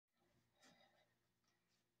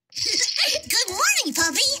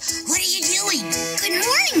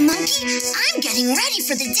Monkey, I'm getting ready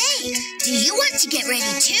for the day. Do you want to get ready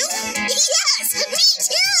too? Yes, me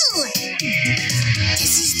too!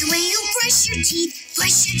 This is the way you brush your teeth,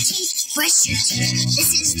 brush your teeth, brush your teeth.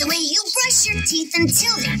 This is the way you brush your teeth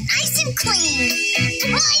until they're nice and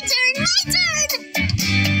clean. My turn, my turn!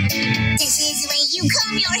 This is the way you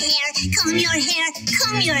comb your hair, comb your hair,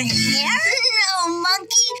 comb your hair. No,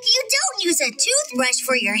 Monkey, you don't use a toothbrush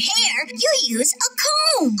for your hair. You use a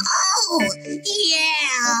comb. Oh,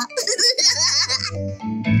 yeah.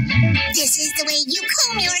 This is the way you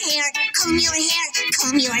comb your hair, comb your hair,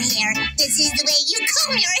 comb your hair. This is the way you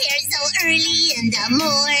comb your hair so early in the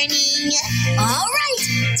morning. All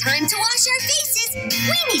right, time to wash our faces.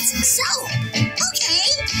 We need some soap. Okay.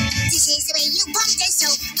 This is the way you pump the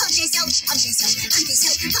soap, pump the soap, pump the soap, pump the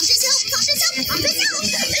soap, pump the soap, pump the soap, pump the soap.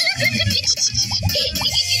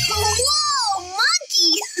 Whoa,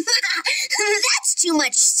 Monkey! That's too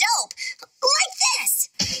much soap. Like this.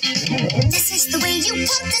 This is the way you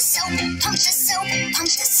pump the soap, pump the soap, pump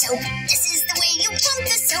the soap. This is the way you pump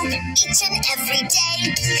the soap each and every day.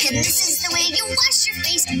 And this is the way you wash your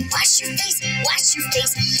face, wash your face, wash your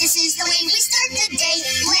face. This is the way we start the day.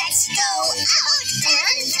 Let's go out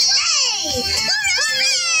and